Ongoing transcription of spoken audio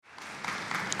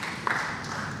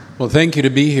Well, thank you to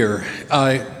be here.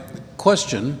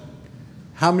 Question,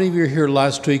 how many of you were here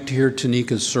last week to hear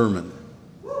Tanika's sermon?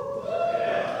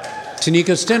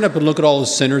 Tanika, stand up and look at all the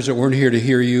sinners that weren't here to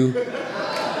hear you.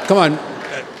 Come on.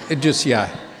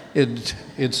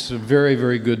 It's very,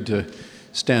 very good to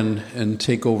stand and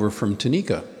take over from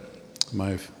Tanika,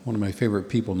 one of my favorite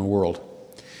people in the world.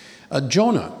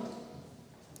 Jonah.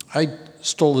 I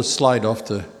stole this slide off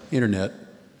the internet.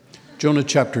 Jonah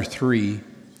chapter 3.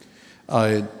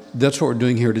 That's what we're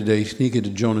doing here today. Sneak into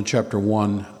Jonah chapter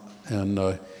 1.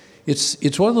 And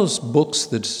it's one of those books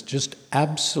that's just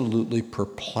absolutely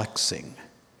perplexing.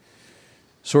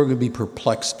 So we're going to be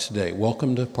perplexed today.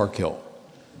 Welcome to Park Hill.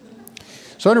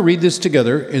 So I'm going to read this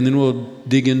together, and then we'll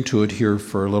dig into it here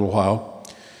for a little while.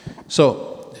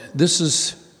 So this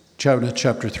is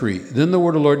chapter 3. Then the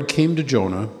word of the Lord came to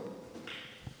Jonah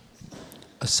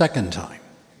a second time.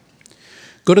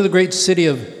 Go to the great city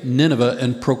of Nineveh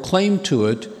and proclaim to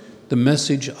it the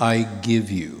message I give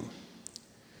you.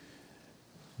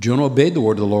 Jonah obeyed the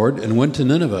word of the Lord and went to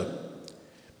Nineveh.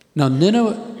 Now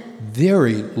Nineveh,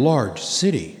 very large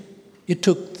city. It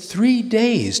took 3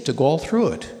 days to go all through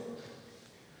it.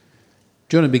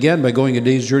 Jonah began by going a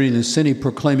day's journey in the city,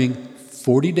 proclaiming,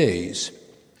 40 days,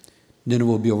 Nineveh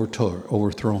will be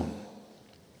overthrown.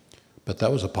 But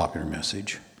that was a popular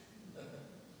message.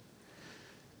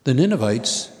 The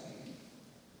Ninevites,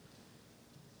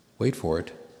 wait for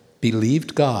it,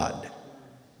 believed God.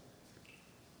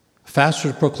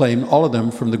 Fasters proclaimed, all of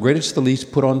them, from the greatest to the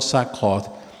least, put on sackcloth.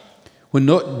 When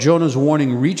Jonah's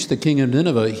warning reached the king of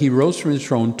Nineveh, he rose from his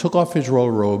throne, took off his royal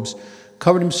robes,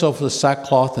 covered himself with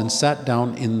sackcloth, and sat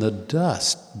down in the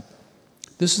dust.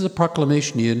 This is the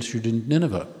proclamation he issued in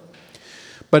Nineveh.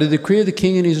 By the decree of the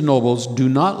king and his nobles, do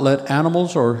not let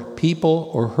animals or people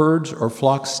or herds or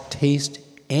flocks taste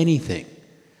anything.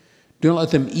 Do not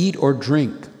let them eat or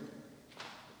drink.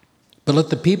 But let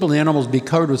the people and the animals be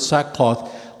covered with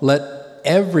sackcloth. Let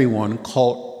everyone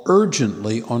call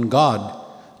urgently on God.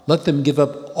 Let them give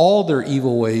up all their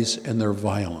evil ways and their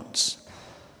violence.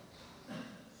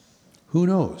 Who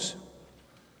knows?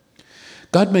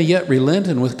 God may yet relent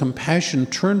and with compassion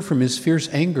turn from his fierce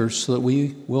anger so that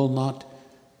we will not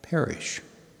perish.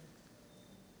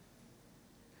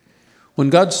 When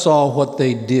God saw what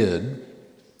they did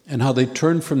and how they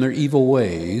turned from their evil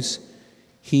ways,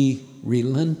 he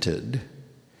relented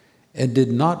and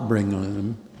did not bring on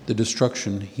them the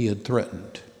destruction he had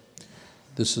threatened.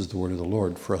 This is the word of the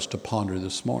Lord for us to ponder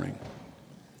this morning.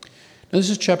 Now, this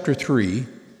is chapter 3.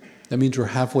 That means we're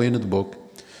halfway into the book.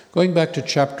 Going back to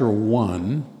chapter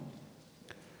 1,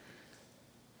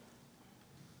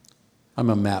 I'm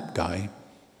a map guy.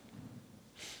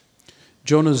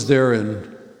 Jonah's there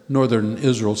in northern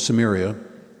Israel, Samaria,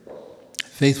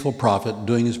 faithful prophet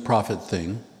doing his prophet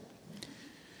thing.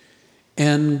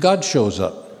 And God shows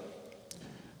up.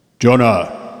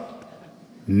 Jonah,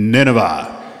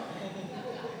 Nineveh,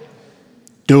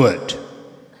 do it.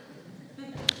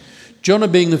 Jonah,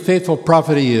 being the faithful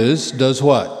prophet he is, does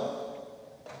what?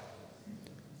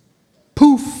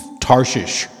 Poof,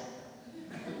 Tarshish.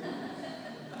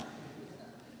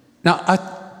 Now,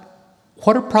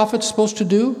 what are prophets supposed to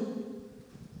do?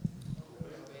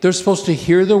 They're supposed to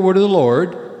hear the word of the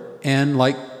Lord and,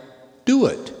 do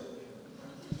it.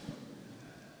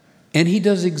 And he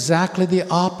does exactly the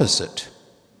opposite.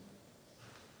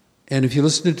 And if you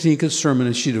listen to Tanika's sermon,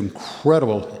 and she did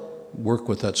incredible work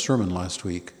with that sermon last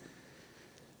week,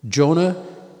 Jonah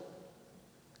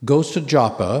goes to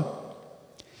Joppa.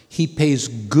 He pays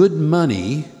good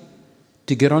money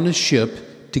to get on a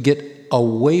ship to get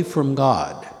away from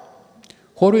God.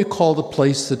 What do we call the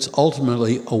place that's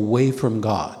ultimately away from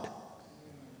God?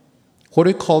 What do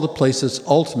we call the place that's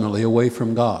ultimately away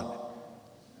from God?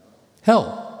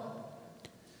 Hell.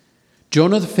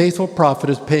 Jonah, the faithful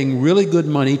prophet, is paying really good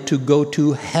money to go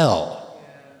to hell.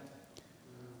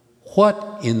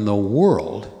 What in the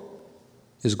world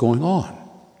is going on?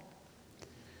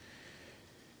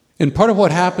 And part of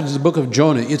what happens in the book of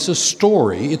Jonah, it's a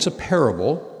story, it's a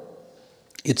parable,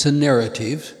 it's a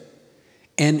narrative,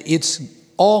 and it's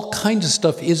all kinds of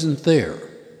stuff isn't there.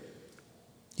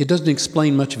 It doesn't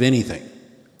explain much of anything.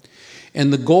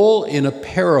 And the goal in a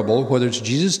parable, whether it's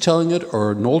Jesus telling it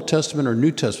or an Old Testament or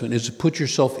New Testament, is to put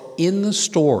yourself in the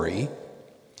story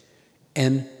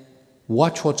and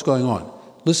watch what's going on.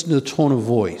 Listen to the tone of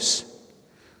voice.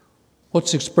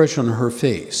 What's the expression on her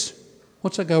face?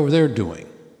 What's that guy over there doing?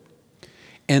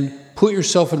 And put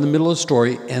yourself in the middle of the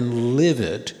story and live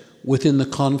it within the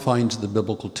confines of the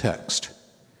biblical text.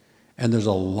 And there's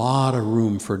a lot of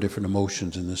room for different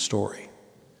emotions in this story.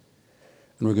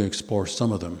 And we're going to explore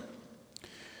some of them.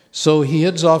 So he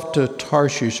heads off to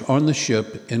Tarshish on the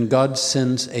ship, and God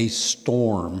sends a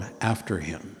storm after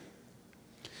him.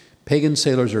 Pagan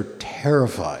sailors are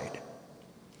terrified.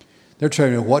 They're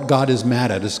trying to know what God is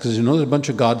mad at us, because you know there's a bunch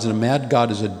of gods, and a mad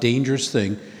God is a dangerous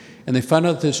thing. And they find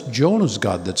out this Jonah's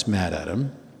God that's mad at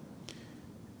him.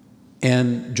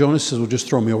 And Jonah says, well, just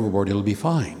throw me overboard, it'll be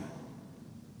fine.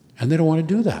 And they don't want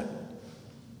to do that.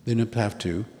 They don't have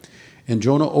to. And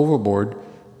Jonah overboard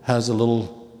has a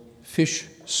little fish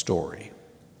story.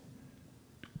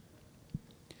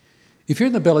 If you're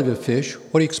in the belly of a fish,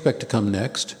 what do you expect to come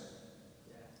next?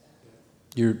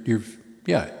 Your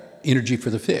energy for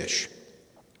the fish.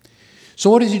 So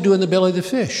what does he do in the belly of the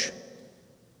fish?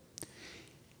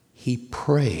 He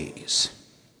prays.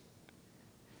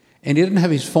 And he didn't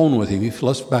have his phone with him. He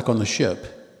left back on the ship.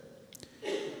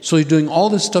 So he's doing all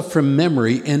this stuff from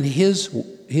memory, and his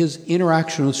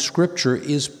interaction with Scripture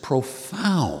is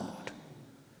profound.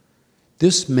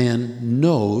 This man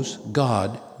knows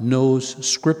God, knows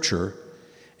Scripture,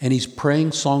 and he's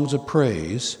praying songs of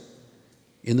praise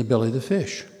in the belly of the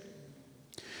fish.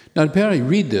 Now, apparently, you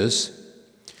read this,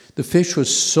 the fish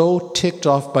was so ticked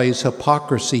off by his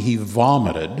hypocrisy, he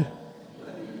vomited.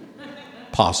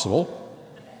 Possible.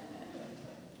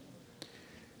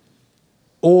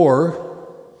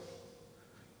 Or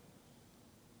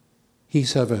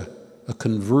he's have a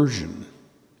conversion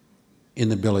in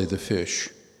the belly of the fish.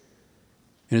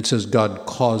 And it says God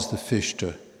caused the fish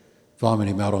to vomit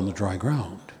him out on the dry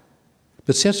ground.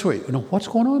 But see, that's what's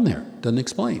going on there? Doesn't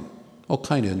explain. Oh,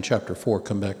 kind of in chapter 4.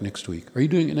 Come back next week. Are you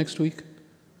doing it next week?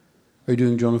 Are you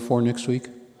doing Jonah 4 next week?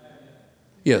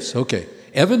 Yes, okay.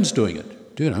 Evan's doing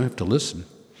it. Dude, I have to listen.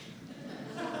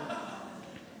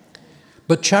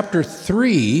 But chapter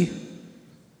 3,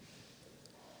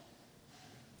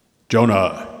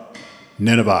 Jonah,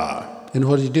 Nineveh. And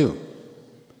what does he do?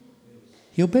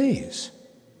 He obeys.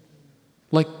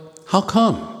 Like, how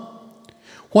come?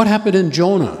 What happened in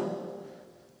Jonah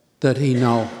that he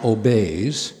now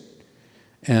obeys?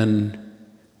 And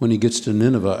when he gets to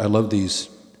Nineveh, I love these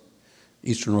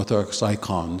Eastern Orthodox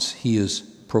icons. He is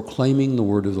proclaiming the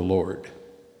word of the Lord.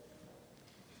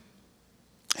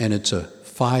 And it's a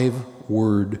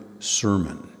 5-word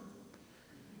sermon.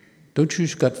 Don't you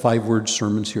just got 5-word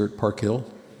sermons here at Park Hill?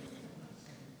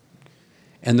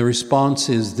 And the response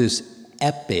is this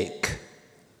epic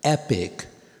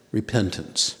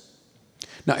repentance.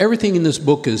 Now, everything in this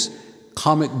book is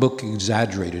comic book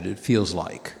exaggerated, it feels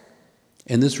like.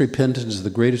 And this repentance is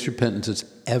the greatest repentance that's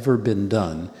ever been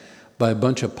done by a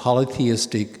bunch of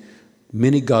polytheistic,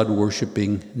 many-god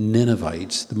worshipping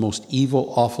Ninevites, the most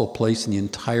evil, awful place in the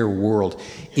entire world.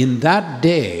 In that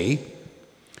day,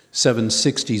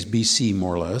 760s BC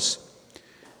more or less,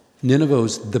 Nineveh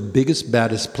was the biggest,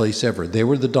 baddest place ever. They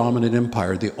were the dominant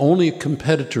empire. The only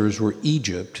competitors were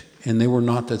Egypt, and they were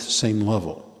not at the same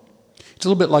level. It's a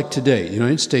little bit like today. The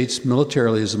United States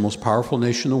militarily is the most powerful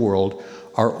nation in the world.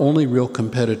 Our only real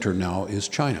competitor now is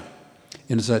China.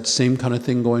 And it's that same kind of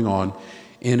thing going on.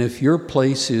 And if your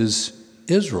place is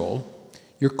Israel,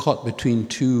 you're caught between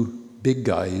two big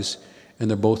guys, and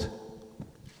they're both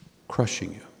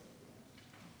crushing you.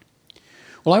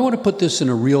 Well, I want to put this in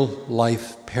a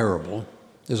real-life parable.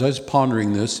 As I was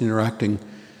pondering this, interacting,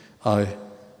 I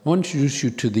want to introduce you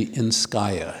to the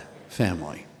Inskaya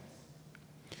family.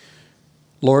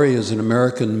 Lori is an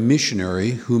American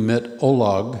missionary who met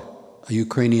Oleg, a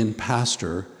Ukrainian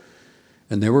pastor,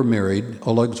 and they were married.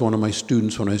 Oleg's one of my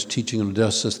students when I was teaching at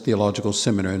Odessa Theological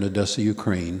Seminary in Odessa,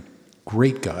 Ukraine.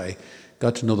 Great guy.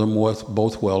 Got to know them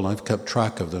both well, and I've kept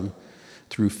track of them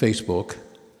through Facebook.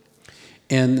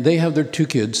 And they have their 2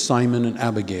 kids, Simon and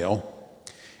Abigail.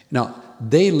 Now,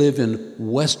 they live in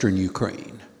western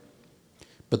Ukraine,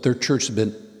 but their church has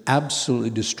been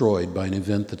absolutely destroyed by an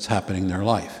event that's happening in their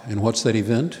life. And what's that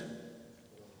event?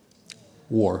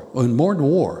 War. And more than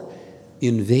war,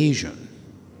 invasion.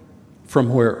 From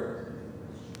where?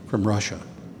 From Russia.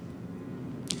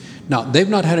 Now, they've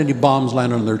not had any bombs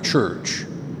land on their church,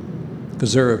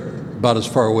 because they're about as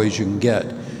far away as you can get.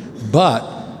 But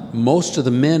most of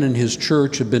the men in his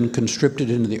church have been conscripted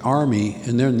into the army,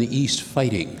 and they're in the east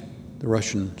fighting the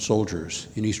Russian soldiers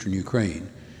in eastern Ukraine.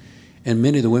 And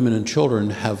many of the women and children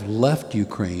have left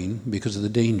Ukraine because of the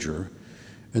danger,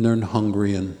 and they're in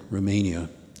Hungary and Romania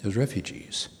as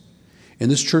refugees.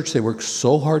 And this church they worked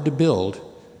so hard to build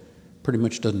pretty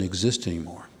much doesn't exist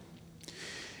anymore.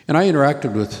 And I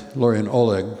interacted with Lori and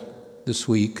Oleg this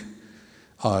week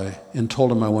and told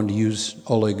them I wanted to use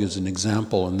Oleg as an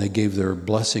example, and they gave their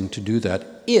blessing to do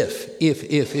that. If.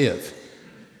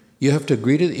 You have to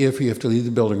agree to the if, you have to leave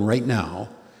the building right now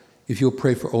if you'll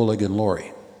pray for Oleg and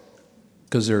Lori.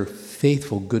 because they're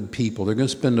faithful, good people. They're going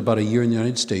to spend about a year in the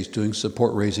United States doing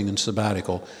support raising and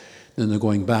sabbatical. Then they're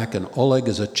going back, and Oleg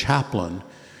is a chaplain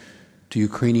to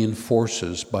Ukrainian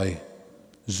forces by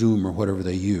Zoom or whatever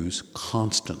they use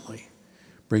constantly.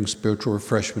 Brings spiritual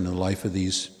refreshment in the life of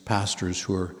these pastors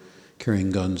who are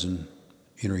carrying guns and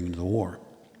entering into the war.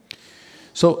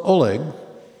 So Oleg,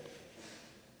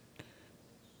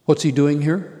 what's he doing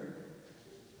here?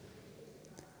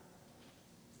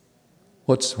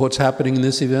 What's happening in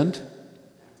this event?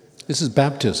 This is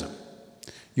baptism.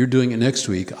 You're doing it next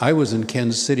week. I was in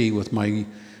Kansas City with my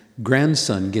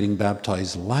grandson getting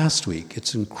baptized last week.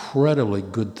 It's an incredibly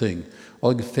good thing.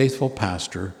 Oleg, a faithful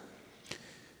pastor.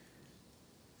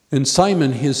 And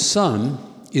Simon, his son,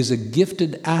 is a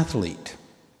gifted athlete.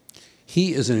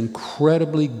 He is an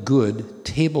incredibly good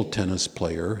table tennis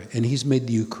player, and he's made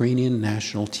the Ukrainian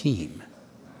national team.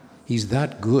 He's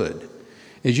that good.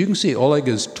 As you can see, Oleg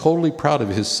is totally proud of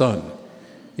his son.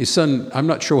 His son, I'm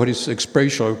not sure what his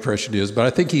facial expression is, but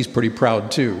I think he's pretty proud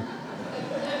too.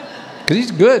 Because he's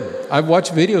good. I've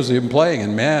watched videos of him playing,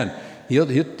 and man, he'll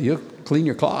clean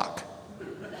your clock.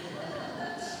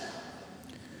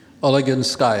 Oleg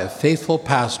Sky, a faithful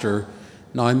pastor.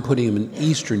 Now I'm putting him in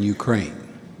eastern Ukraine.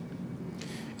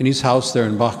 In his house there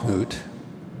in Bakhmut.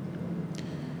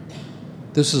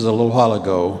 This is a little while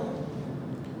ago.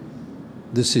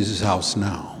 This is his house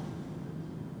now.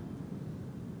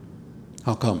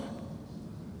 How come?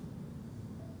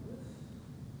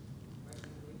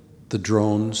 The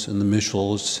drones and the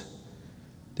missiles,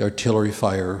 the artillery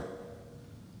fire.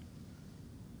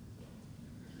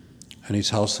 And his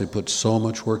house they put so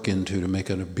much work into to make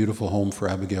it a beautiful home for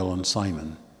Abigail and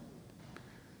Simon.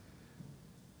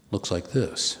 Looks like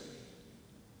this.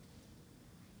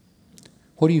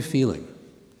 What are you feeling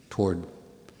toward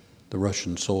the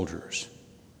Russian soldiers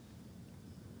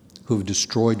who have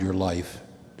destroyed your life,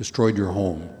 destroyed your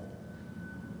home,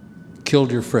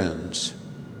 killed your friends?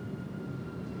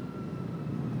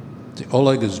 See,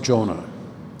 Oleg is Jonah.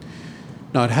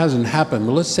 Now, it hasn't happened,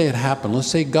 but let's say it happened. Let's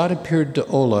say God appeared to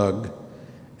Oleg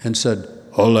and said,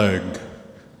 Oleg,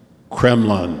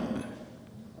 Kremlin.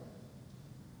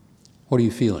 What are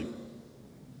you feeling?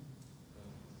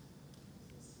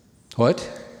 What?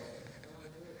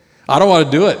 I don't want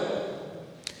to do it.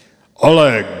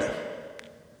 Oleg,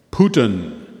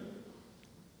 Putin.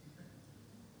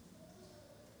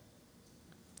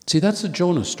 See, that's the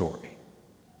Jonah story.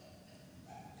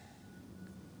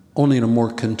 Only in a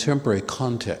more contemporary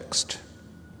context.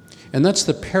 And that's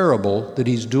the parable that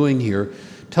he's doing here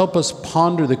to help us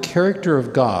ponder the character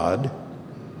of God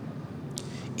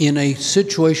in a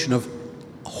situation of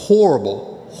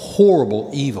horrible, horrible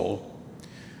evil,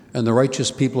 and the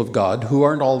righteous people of God, who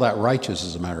aren't all that righteous,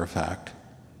 as a matter of fact.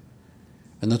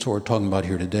 And that's what we're talking about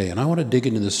here today. And I want to dig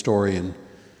into this story and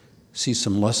see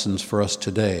some lessons for us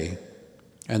today.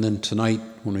 And then tonight,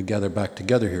 when we gather back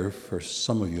together here, for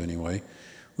some of you anyway,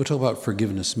 we'll talk about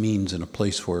forgiveness means in a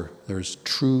place where there's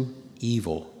true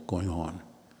evil going on.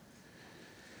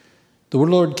 The word of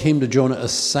the Lord came to Jonah a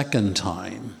second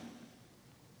time.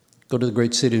 Go to the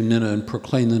great city of Nineveh and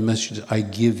proclaim the message I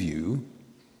give you.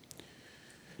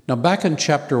 Now, back in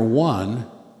chapter 1,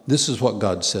 this is what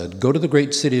God said. Go to the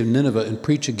great city of Nineveh and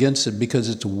preach against it because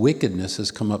its wickedness has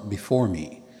come up before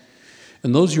me.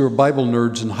 And those of you who are Bible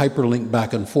nerds and hyperlink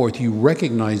back and forth, you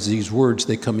recognize these words.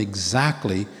 They come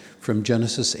exactly from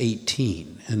Genesis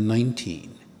 18 and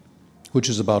 19, which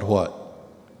is about what?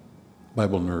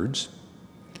 Bible nerds.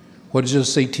 What is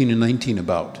Genesis 18 and 19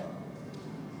 about?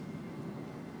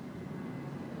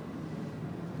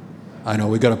 I know,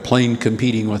 we got a plane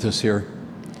competing with us here.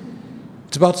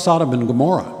 It's about Sodom and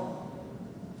Gomorrah.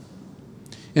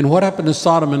 And what happened to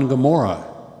Sodom and Gomorrah?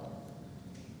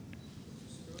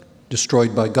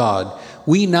 Destroyed by God.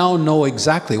 We now know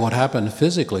exactly what happened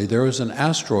physically. There was an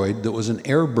asteroid that was an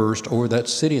airburst over that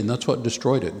city, and that's what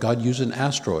destroyed it. God used an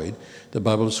asteroid the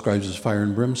Bible describes as fire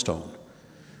and brimstone,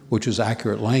 which is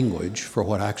accurate language for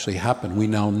what actually happened. We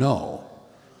now know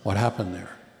what happened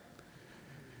there.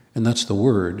 And that's the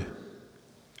word.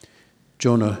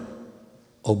 Jonah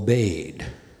obeyed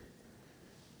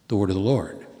the word of the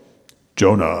Lord.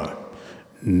 Jonah,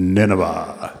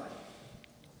 Nineveh.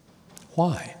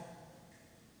 Why?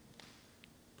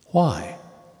 Why?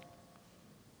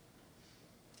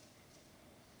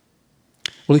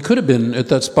 Well, he could have been at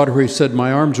that spot where he said,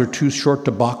 my arms are too short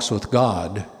to box with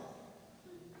God,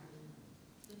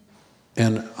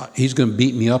 and he's going to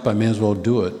beat me up, I may as well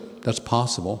do it. That's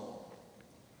possible.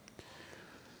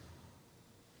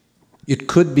 It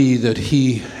could be that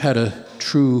he had a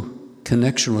true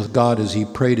connection with God as he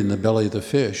prayed in the belly of the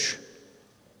fish.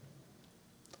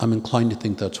 I'm inclined to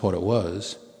think that's what it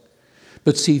was.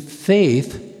 But see,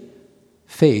 faith,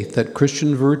 that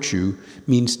Christian virtue,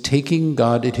 means taking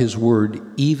God at his word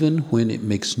even when it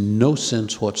makes no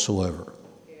sense whatsoever.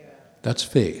 That's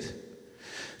faith.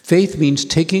 Faith means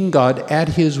taking God at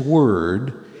his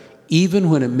word even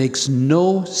when it makes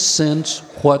no sense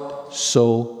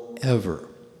whatsoever.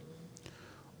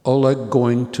 Oleg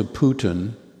going to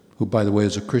Putin, who, by the way,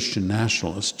 is a Christian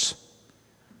nationalist,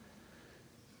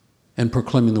 and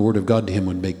proclaiming the word of God to him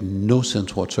would make no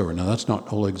sense whatsoever. Now, that's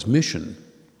not Oleg's mission.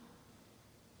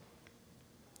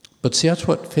 But see, that's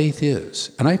what faith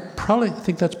is. And I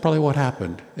think that's probably what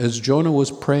happened. As Jonah was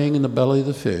praying in the belly of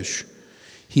the fish,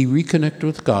 he reconnected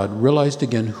with God, realized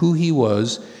again who he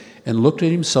was, and looked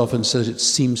at himself and said, it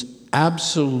seems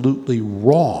absolutely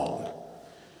wrong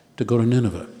to go to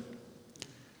Nineveh.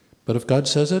 But if God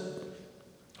says it,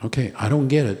 okay, I don't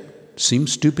get it.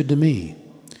 Seems stupid to me,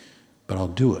 but I'll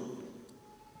do it.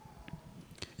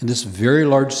 In this very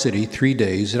large city, 3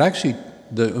 days,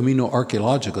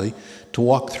 archaeologically, to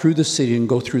walk through the city and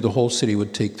go through the whole city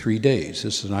would take 3 days.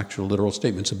 This is an actual literal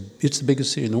statement. It's the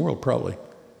biggest city in the world, probably.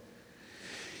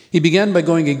 He began by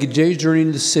going a day's journey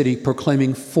into the city,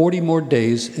 proclaiming 40 more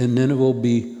days, and Nineveh will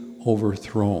be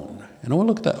overthrown. And I want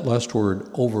to look at that last word,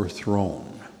 overthrown.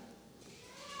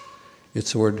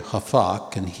 It's the word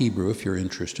hafak in Hebrew, if you're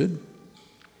interested.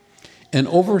 And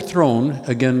overthrown,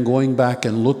 again, going back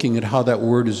and looking at how that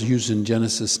word is used in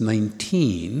Genesis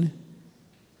 19.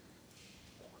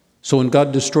 So when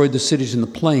God destroyed the cities in the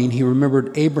plain, he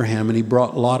remembered Abraham, and he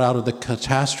brought Lot out of the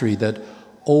catastrophe that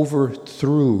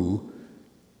overthrew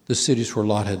the cities where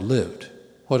Lot had lived.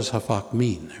 What does hafak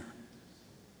mean there?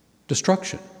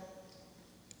 Destruction.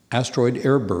 Asteroid,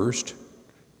 airburst,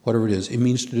 whatever it is, it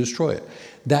means to destroy it.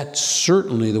 That's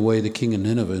certainly the way the king of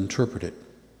Nineveh interpreted it.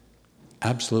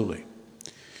 Absolutely.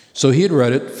 So he had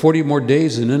read it, 40 more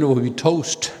days and Nineveh will be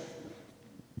toast.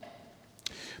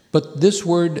 But this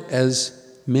word, as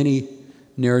many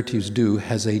narratives do,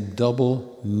 has a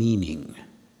double meaning.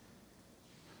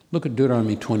 Look at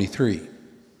Deuteronomy 23.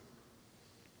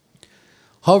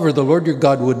 However, the Lord your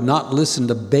God would not listen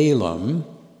to Balaam,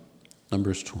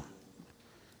 Numbers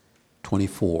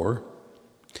 24,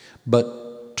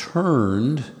 but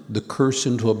turned the curse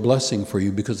into a blessing for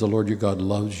you because the Lord your God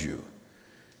loves you.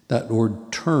 That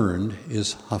word turned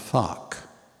is hafak.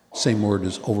 Same word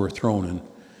as overthrown in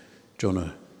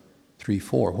Jonah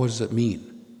 3:4. What does it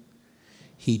mean?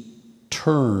 He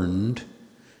turned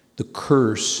the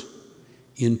curse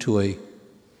into a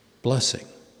blessing.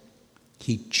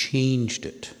 He changed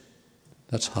it.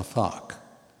 That's hafak.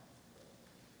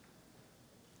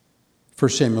 1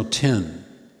 Samuel 10.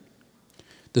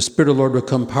 The Spirit of the Lord will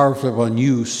come powerfully upon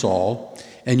you, Saul,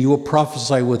 and you will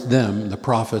prophesy with them, the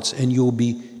prophets, and you will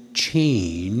be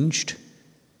changed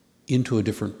into a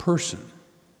different person.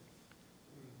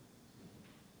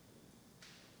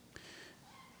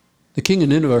 The king of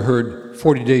Nineveh heard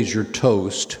 40 days you're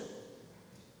toast.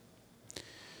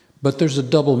 But there's a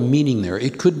double meaning there.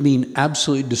 It could mean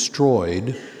absolutely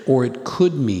destroyed, or it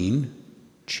could mean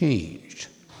changed.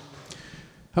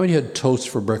 How many had toast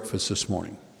for breakfast this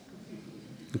morning?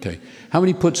 Okay. How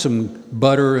many put some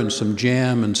butter and some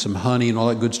jam and some honey and all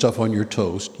that good stuff on your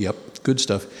toast? Yep, good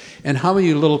stuff. And how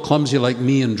many little clumsy like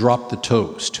me and drop the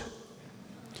toast?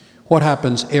 What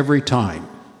happens every time?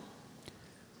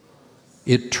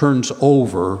 It turns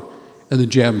over and the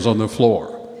jam's on the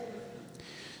floor.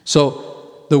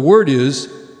 So the word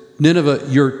is, Nineveh,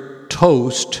 you're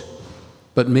toast,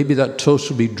 but maybe that toast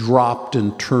will be dropped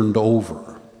and turned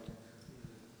over.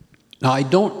 Now,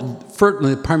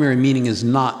 certainly the primary meaning is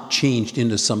not changed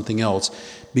into something else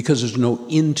because there's no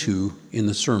into in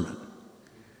the sermon.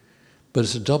 But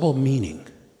it's a double meaning.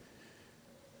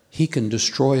 He can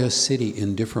destroy a city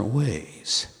in different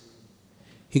ways.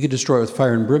 He can destroy it with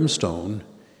fire and brimstone.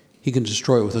 He can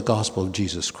destroy it with the gospel of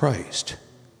Jesus Christ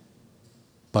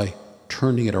by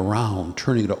turning it around,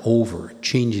 turning it over,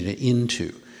 changing it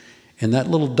into. And that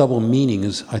little double meaning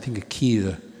is, I think, a key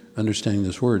to understanding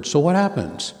this word. So what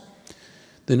happens?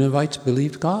 The Ninevites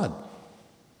believed God.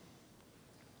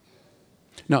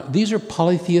 Now, these are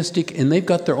polytheistic, and they've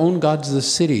got their own gods of the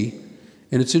city.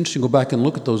 And it's interesting to go back and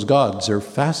look at those gods. They're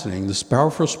fascinating. The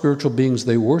powerful spiritual beings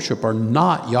they worship are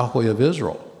not Yahweh of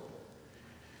Israel.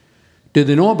 Did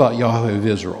they know about Yahweh of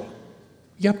Israel?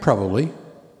 Yeah, probably.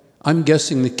 I'm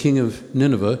guessing the king of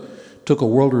Nineveh took a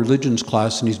world religions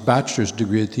class in his bachelor's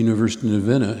degree at the University of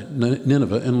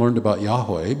Nineveh and learned about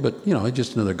Yahweh, but,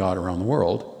 just another god around the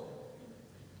world.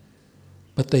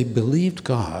 But they believed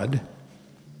God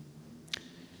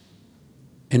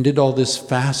and did all this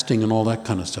fasting and all that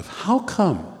kind of stuff. How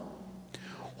come?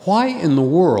 Why in the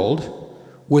world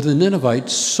were the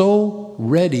Ninevites so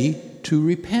ready to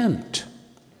repent.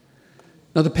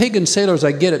 Now, the pagan sailors,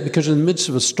 I get it, because they're in the midst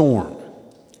of a storm.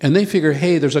 And they figure,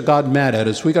 hey, there's a God mad at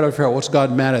us. We got to figure out what's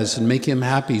God mad at us and make him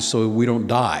happy so we don't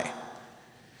die.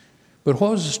 But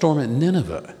what was the storm at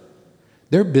Nineveh?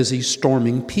 They're busy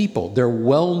storming people. They're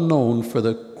well known for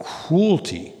the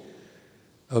cruelty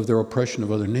of their oppression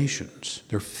of other nations.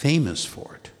 They're famous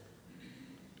for it.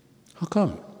 How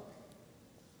come?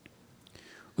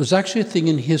 There's actually a thing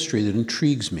in history that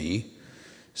intrigues me.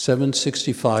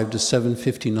 765 to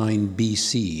 759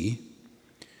 BC,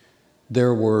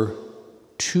 there were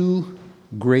two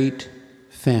great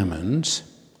famines,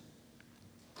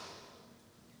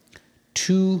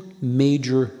 two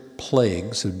major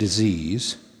plagues of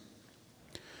disease,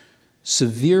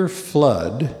 severe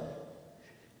flood,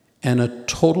 and a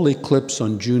total eclipse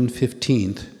on June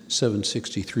 15th,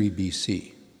 763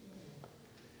 BC.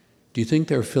 Do you think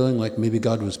they were feeling like maybe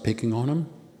God was picking on them?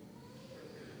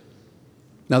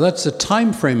 Now that's the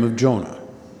time frame of Jonah.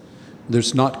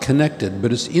 There's not connected,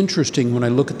 but it's interesting when I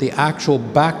look at the actual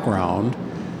background,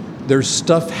 there's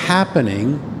stuff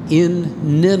happening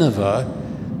in Nineveh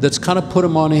that's kind of put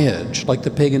him on edge, like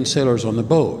the pagan sailors on the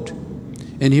boat.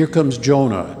 And here comes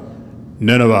Jonah.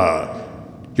 Nineveh,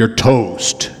 you're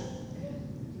toast.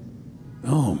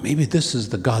 Oh, maybe this is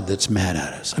the God that's mad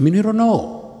at us. I mean, you don't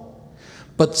know.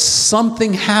 But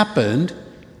something happened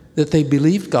that they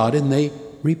believed God and they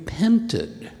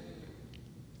repented.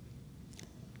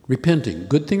 Repenting,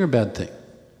 good thing or bad thing?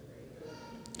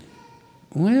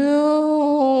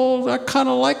 Well, I kind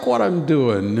of like what I'm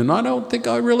doing, and I don't think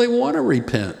I really want to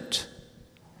repent.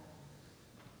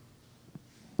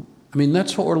 I mean,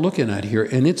 that's what we're looking at here,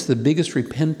 and it's the biggest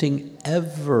repenting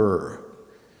ever.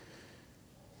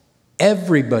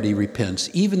 Everybody repents.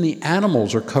 Even the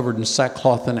animals are covered in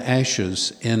sackcloth and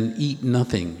ashes and eat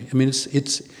nothing. I mean,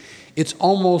 it's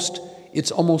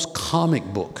almost comic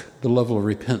book, the level of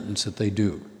repentance that they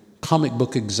do. Comic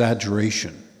book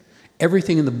exaggeration.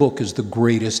 Everything in the book is the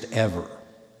greatest ever.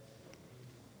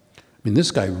 I mean, this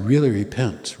guy really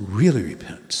repents.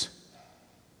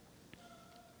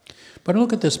 But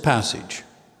look at this passage,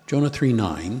 Jonah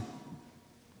 3:9.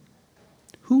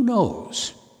 Who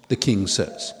knows, the king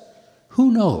says. Who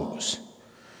knows?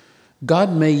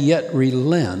 God may yet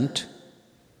relent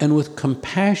and with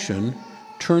compassion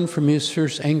turn from his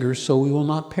fierce anger so we will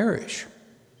not perish.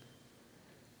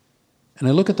 And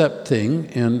I look at that thing,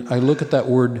 and I look at that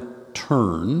word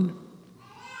turn.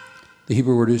 The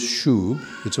Hebrew word is shub.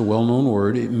 It's a well-known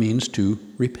word. It means to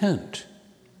repent.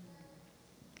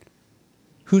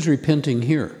 Who's repenting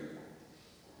here?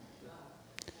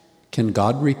 Can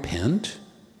God repent?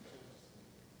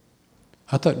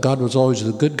 I thought God was always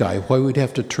the good guy. Why would he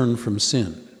have to turn from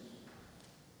sin?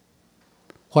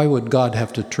 Why would God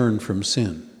have to turn from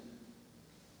sin?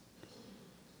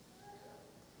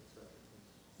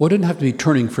 Well, it didn't have to be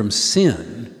turning from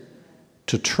sin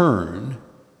to turn.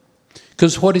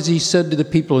 Because what has he said to the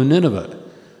people in Nineveh?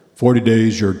 40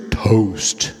 days, you're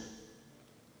toast.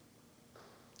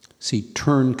 See,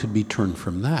 turn could be turned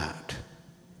from that.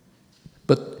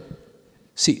 But,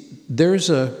 see,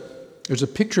 there's a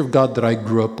picture of God that I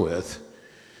grew up with,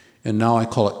 and now I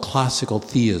call it classical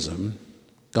theism.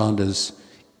 God is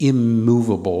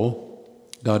immovable.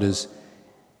 God is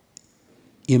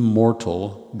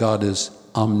immortal. God is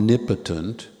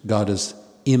omnipotent. God is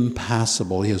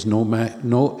impassible. He has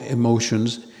no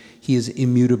emotions. He is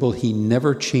immutable. He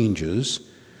never changes.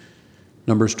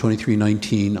 Numbers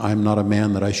 23:19, I'm not a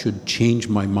man that I should change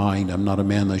my mind. I'm not a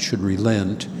man that I should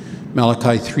relent.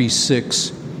 Malachi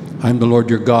 3:6, I'm the Lord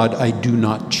your God. I do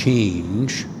not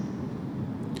change.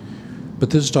 But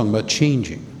this is talking about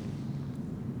changing.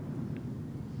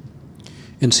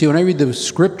 And see, when I read the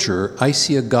scripture, I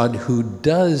see a God who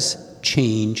does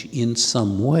change in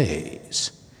some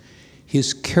ways.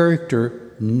 His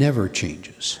character never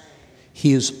changes.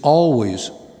 He is always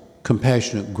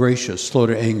compassionate, gracious, slow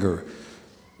to anger,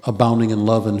 abounding in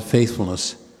love and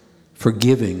faithfulness,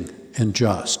 forgiving and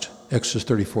just. Exodus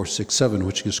 34:6-7,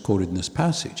 which is quoted in this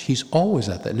passage. He's always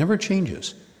at that, never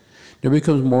changes. Never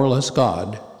becomes more or less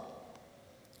God.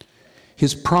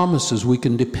 His promises we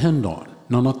can depend on.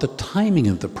 Now, not the timing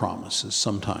of the promises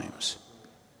sometimes.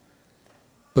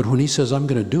 But when he says, I'm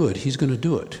going to do it, he's going to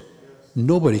do it.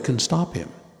 Nobody can stop him.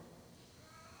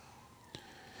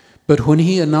 But when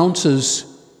he announces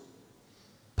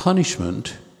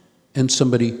punishment and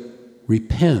somebody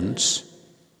repents,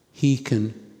 he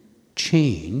can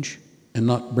change and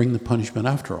not bring the punishment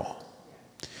after all.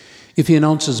 If he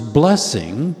announces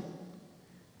blessing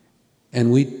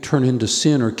and we turn into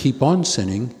sin or keep on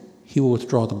sinning, he will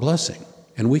withdraw the blessing.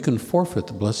 And we can forfeit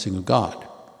the blessing of God.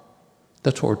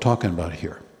 That's what we're talking about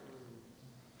here.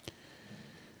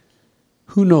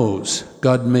 Who knows?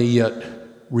 God may yet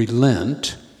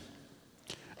relent,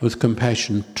 with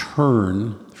compassion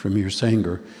turn from your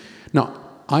anger. Now,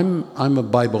 I'm a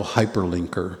Bible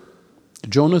hyperlinker.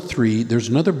 Jonah 3, there's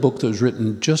another book that was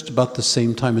written just about the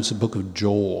same time. It's the book of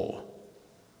Joel,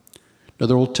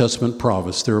 another Old Testament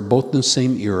prophet. They were both in the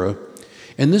same era.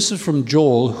 And this is from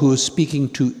Joel, who is speaking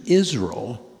to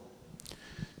Israel.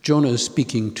 Jonah is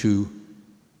speaking to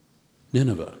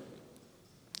Nineveh.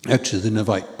 Actually, the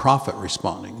Ninevite prophet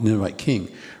responding, Ninevite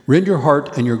king. Rend your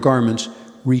heart and your garments,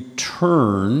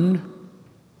 return.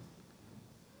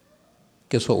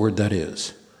 Guess what word that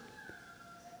is?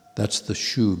 That's the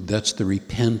shub, that's the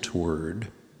repent word.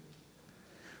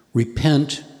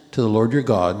 Repent to the Lord your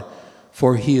God,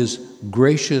 for he is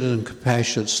gracious and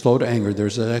compassionate, slow to anger.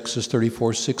 There's that Exodus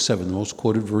 34, 6, 7, the most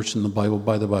quoted verse in the Bible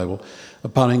by the Bible,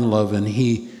 abounding in love, and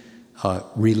he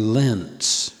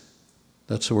relents.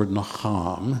 That's the word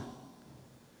naham.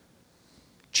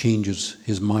 Changes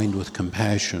his mind with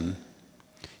compassion.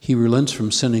 He relents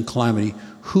from sin and calamity.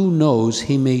 Who knows,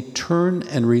 he may turn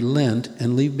and relent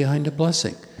and leave behind a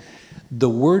blessing. The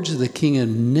words of the king of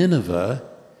Nineveh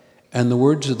and the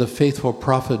words of the faithful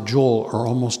prophet Joel are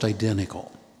almost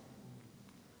identical.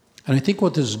 And I think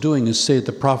what this is doing is say that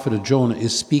the prophet of Jonah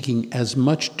is speaking as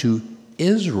much to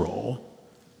Israel,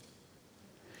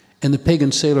 and the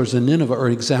pagan sailors in Nineveh are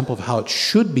an example of how it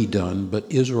should be done, but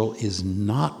Israel is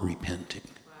not repenting.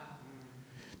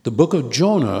 The book of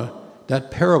Jonah, that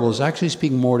parable, is actually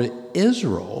speaking more to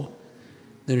Israel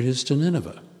than it is to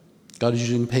Nineveh. God is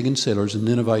using pagan sailors and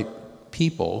Ninevite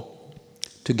people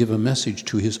to give a message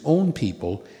to his own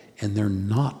people, and they're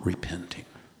not repenting.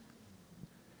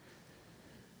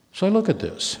 So I look at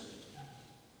this.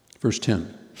 Verse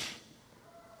 10.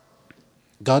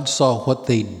 God saw what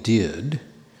they did,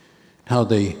 how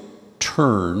they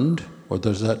turned, or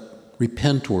there's that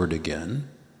repent word again,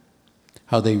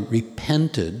 how they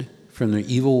repented from their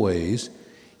evil ways.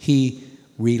 He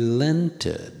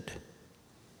relented,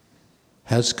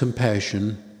 has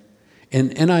compassion.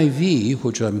 And NIV,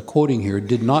 which I'm quoting here,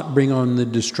 did not bring on the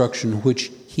destruction which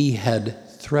he had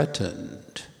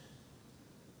threatened.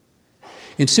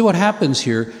 And see what happens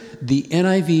here? The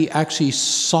NIV actually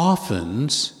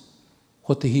softens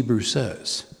what the Hebrew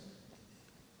says.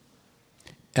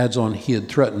 Adds on, he had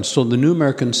threatened. So the New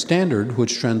American Standard,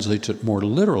 which translates it more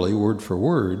literally, word for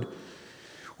word,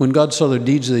 when God saw their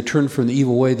deeds, they turned from the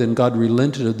evil way, then God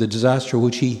relented of the disaster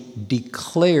which he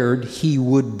declared he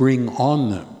would bring on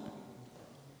them.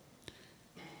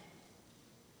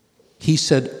 He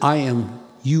said,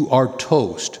 you are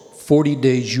toast. 40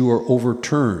 days you are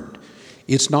overturned.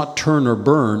 It's not turn or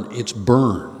burn, it's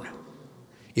burn.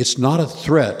 It's not a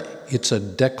threat, it's a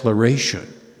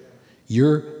declaration.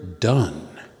 You're done.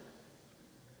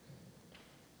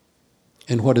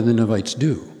 And what did the Ninevites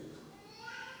do?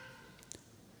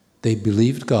 They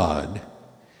believed God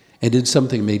and did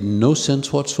something that made no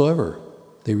sense whatsoever.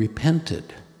 They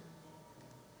repented.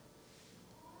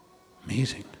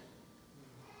 Amazing.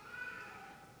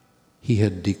 He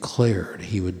had declared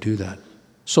he would do that.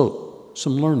 So,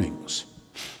 some learnings.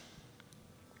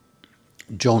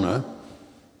 Jonah,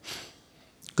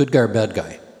 good guy or bad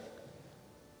guy?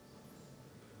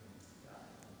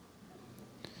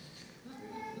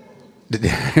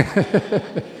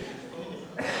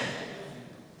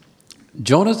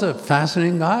 Jonah's a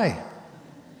fascinating guy.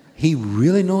 He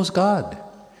really knows God.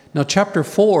 Now, chapter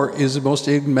 4 is the most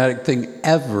enigmatic thing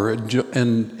ever,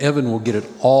 and Evan will get it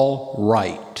all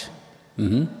right.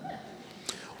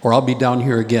 Or I'll be down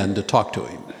here again to talk to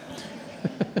him.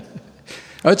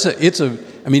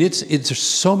 There's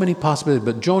so many possibilities,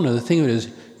 but Jonah, the thing of it is,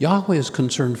 Yahweh is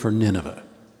concerned for Nineveh,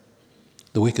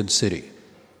 the wicked city.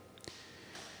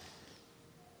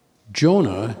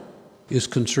 Jonah is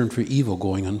concerned for evil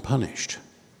going unpunished.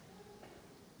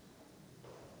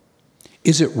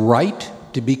 Is it right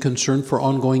to be concerned for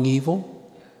ongoing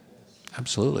evil?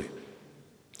 Absolutely.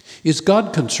 Is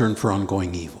God concerned for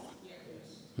ongoing evil?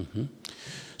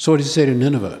 So what does he say to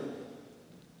Nineveh?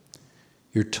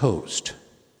 You're toast.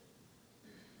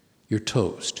 You're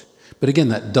toast. But again,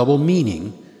 that double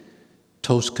meaning,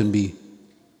 toast can be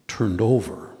turned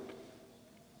over.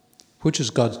 Which is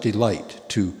God's delight,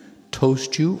 to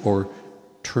toast you or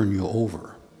turn you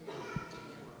over?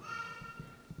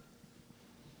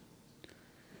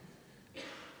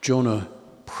 Jonah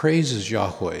praises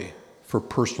Yahweh for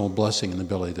personal blessing in the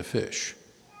belly of the fish.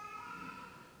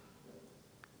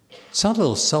 It sounds a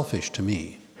little selfish to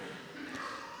me.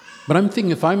 But I'm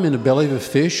thinking if I'm in the belly of a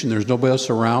fish and there's nobody else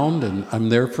around and I'm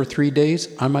there for 3 days,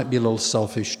 I might be a little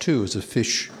selfish too as the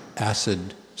fish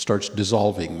acid starts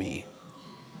dissolving me.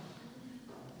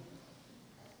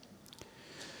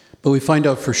 But we find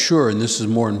out for sure, and this is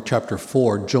more in chapter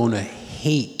 4, Jonah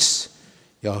hates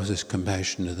Yahweh's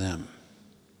compassion to them,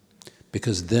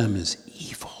 because them is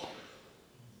evil.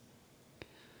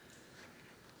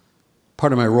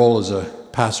 Part of my role as a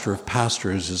pastor of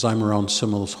pastors is I'm around some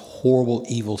of the most horrible,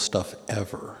 evil stuff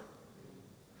ever.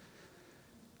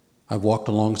 I've walked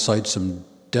alongside some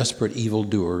desperate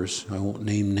evildoers, I won't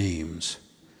name names,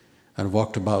 and I've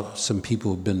walked about some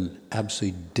people who've been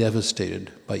absolutely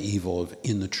devastated by evil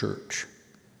in the church.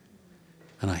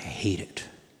 And I hate it.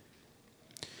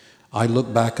 I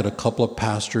look back at a couple of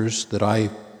pastors that I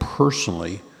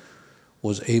personally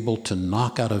was able to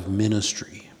knock out of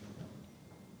ministry.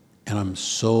 And I'm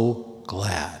so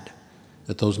glad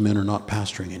that those men are not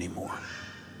pastoring anymore.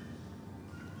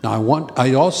 Now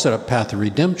I also set up Path of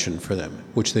Redemption for them,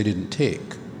 which they didn't take.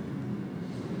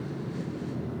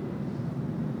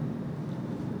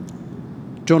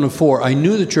 Jonah 4, I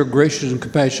knew that you're gracious and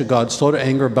compassionate God, slow to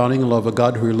anger, abounding in love, a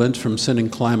God who relents from sin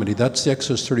and calamity. That's the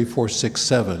Exodus 34, 6,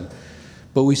 7.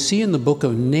 But we see in the book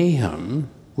of Nahum,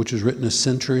 which was written a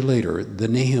century later, the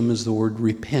Nahum is the word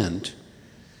repent.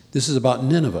 This is about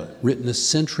Nineveh, written a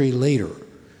century later.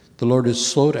 The Lord is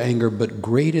slow to anger, but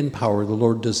great in power. The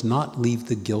Lord does not leave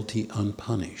the guilty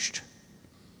unpunished.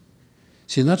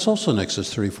 See, and that's also in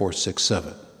Exodus 34, 6,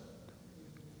 7.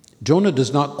 Jonah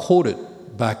does not quote it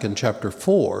back in chapter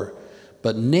 4,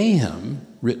 but Nahum,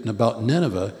 written about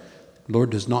Nineveh, the Lord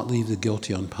does not leave the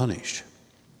guilty unpunished.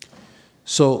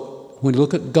 So when you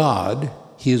look at God,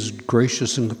 he is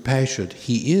gracious and compassionate.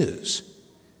 He is.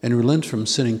 And relents from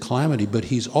sin and calamity, but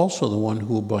he's also the one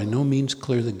who will by no means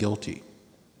clear the guilty.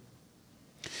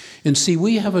 And see,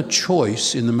 we have a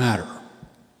choice in the matter.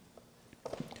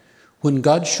 When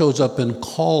God shows up and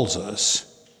calls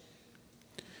us,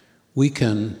 we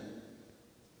can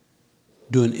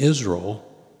do an Israel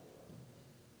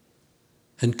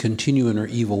and continue in our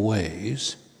evil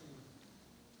ways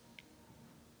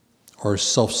or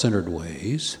self-centered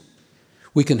ways.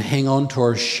 We can hang on to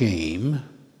our shame.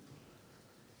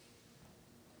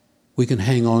 We can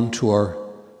hang on to our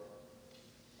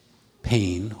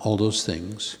pain, all those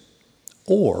things.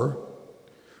 Or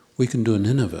we can do a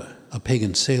Nineveh, a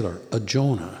pagan sailor, a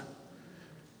Jonah,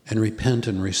 and repent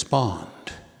and respond.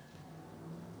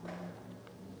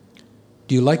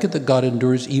 Do you like it that God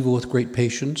endures evil with great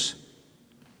patience?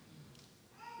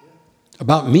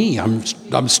 About me, I'm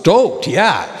stoked,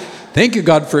 yeah. Thank you,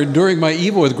 God, for enduring my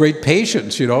evil with great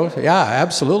patience, Yeah,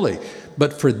 absolutely.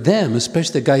 But for them,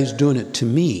 especially the guy who's doing it to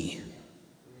me,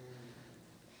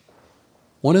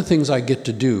 one of the things I get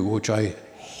to do, which I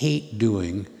hate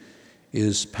doing,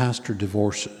 is pastor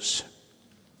divorces.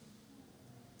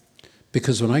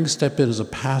 Because when I can step in as a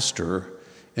pastor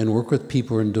and work with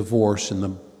people in divorce and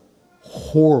the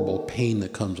horrible pain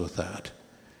that comes with that,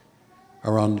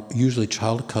 around usually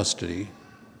child custody,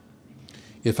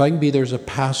 if I can be there as a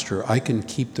pastor, I can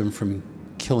keep them from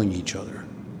killing each other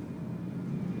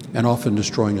and often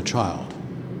destroying a child.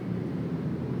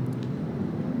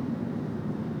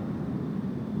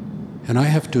 And I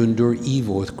have to endure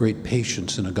evil with great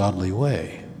patience in a godly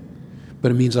way.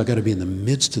 But it means I've got to be in the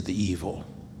midst of the evil.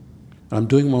 And I'm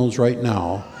doing one of those right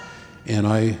now, and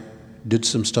I did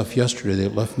some stuff yesterday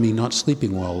that left me not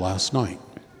sleeping well last night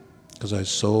because I was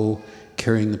so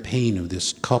carrying the pain of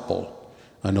this couple.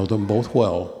 I know them both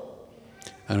well,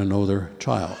 and I know their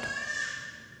child.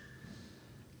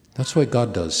 That's why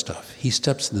God does stuff. He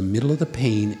steps in the middle of the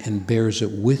pain and bears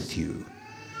it with you.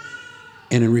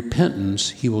 And in repentance,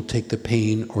 he will take the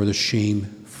pain or the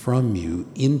shame from you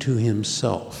into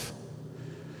himself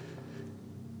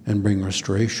and bring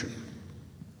restoration.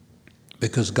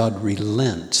 Because God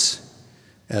relents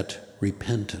at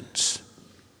repentance.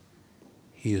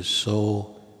 He is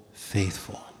so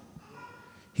faithful.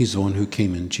 He's the one who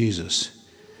came in Jesus.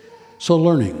 So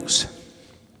learnings.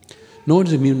 No one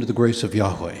is immune to the grace of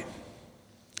Yahweh.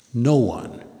 No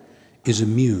one is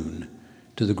immune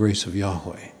to the grace of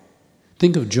Yahweh.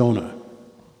 Think of Jonah.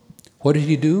 What did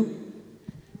he do?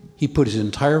 He put his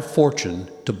entire fortune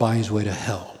to buy his way to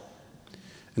hell.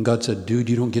 And God said, dude,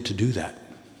 you don't get to do that.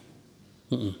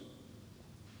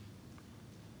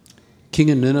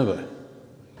 King of Nineveh,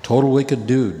 total wicked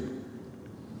dude.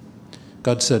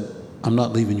 God said, I'm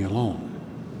not leaving you alone.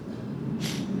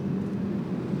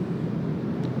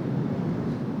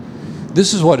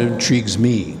 This is what intrigues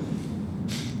me.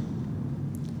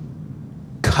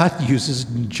 God uses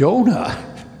Jonah.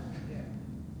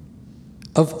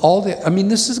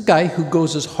 This is a guy who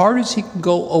goes as hard as he can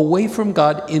go away from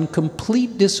God in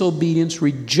complete disobedience,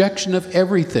 rejection of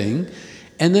everything,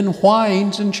 and then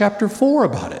whines in chapter 4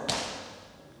 about it.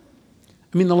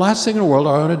 The last thing in the world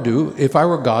I want to do, if I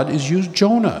were God, is use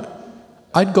Jonah.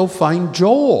 I'd go find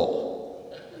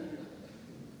Joel.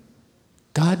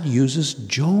 God uses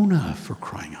Jonah, for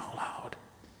crying out loud.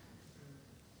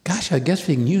 Gosh, I guess if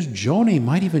he can use Jonah, he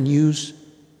might even use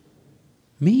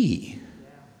me.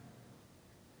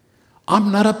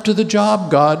 I'm not up to the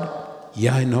job, God.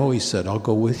 Yeah, I know, he said, I'll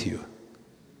go with you.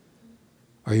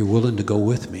 Are you willing to go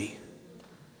with me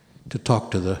to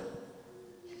talk to the...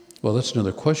 Well, that's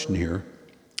another question here.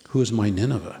 Who is my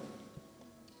Nineveh?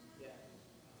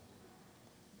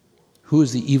 Who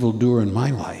is the evildoer in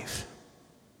my life?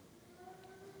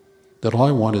 That all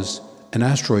I want is an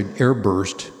asteroid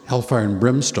airburst, hellfire and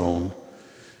brimstone,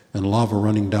 and lava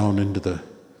running down into the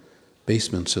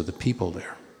basements of the people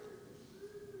there.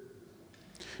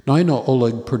 Now, I know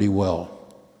Oleg pretty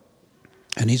well,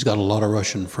 and he's got a lot of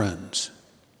Russian friends.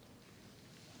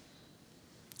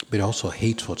 But he also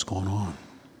hates what's going on.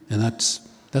 And that's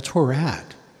where we're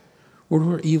at.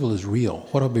 Where evil is real.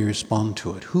 What do we respond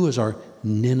to it? Who is our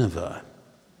Nineveh?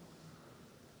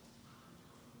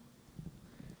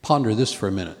 Ponder this for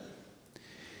a minute.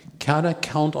 Can I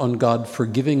count on God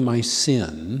forgiving my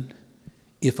sin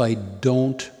if I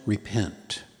don't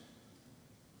repent?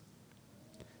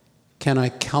 Can I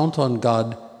count on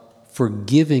God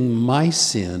forgiving my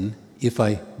sin if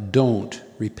I don't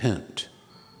repent?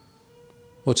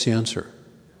 What's the answer?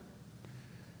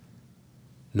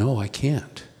 No, I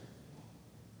can't.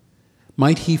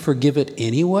 Might he forgive it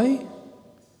anyway?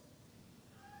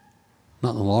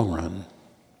 Not in the long run.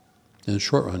 In the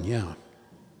short run, yeah.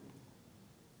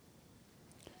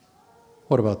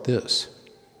 What about this?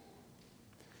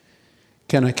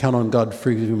 Can I count on God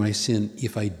forgiving my sin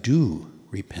if I do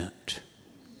repent?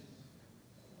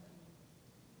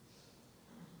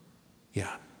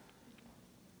 Yeah.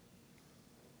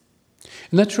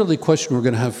 And that's really the question we're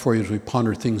going to have for you as we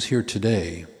ponder things here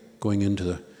today, going into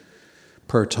the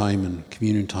prayer time and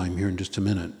communion time here in just a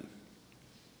minute.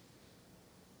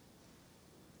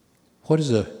 What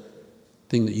is a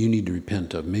thing that you need to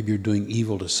repent of? Maybe you're doing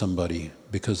evil to somebody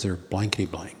because they're blankety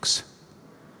blanks.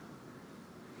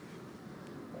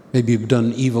 Maybe you've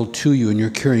done evil to you and you're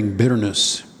carrying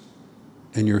bitterness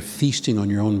and you're feasting on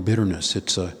your own bitterness.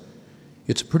 It's a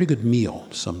pretty good meal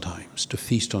sometimes to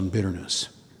feast on bitterness.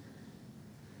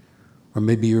 Or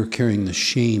maybe you're carrying the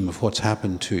shame of what's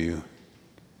happened to you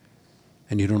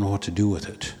and you don't know what to do with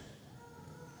it.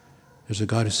 There's a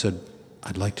God who said,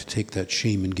 I'd like to take that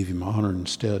shame and give him honor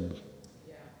instead.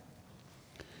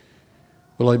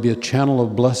 Will I be a channel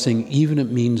of blessing even if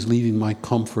it means leaving my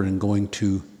comfort and going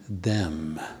to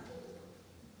them?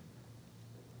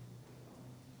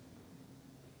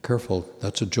 Careful,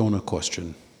 that's a Jonah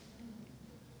question.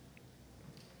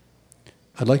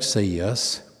 I'd like to say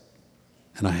yes,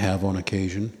 and I have on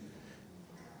occasion,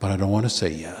 but I don't want to say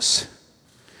yes.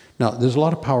 Now, there's a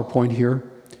lot of PowerPoint here,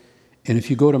 and if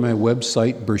you go to my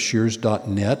website,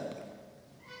 brashears.net,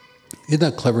 isn't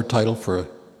that a clever title for a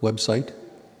website?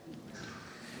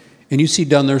 And you see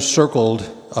down there circled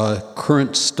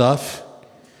current stuff.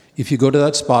 If you go to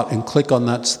that spot and click on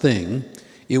that thing,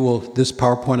 it will, this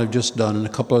PowerPoint I've just done and a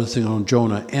couple other things on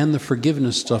Jonah and the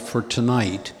forgiveness stuff for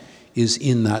tonight is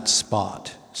in that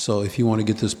spot. So if you want to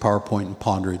get this PowerPoint and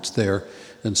ponder, it's there,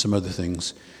 and some other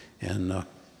things. And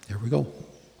there we go.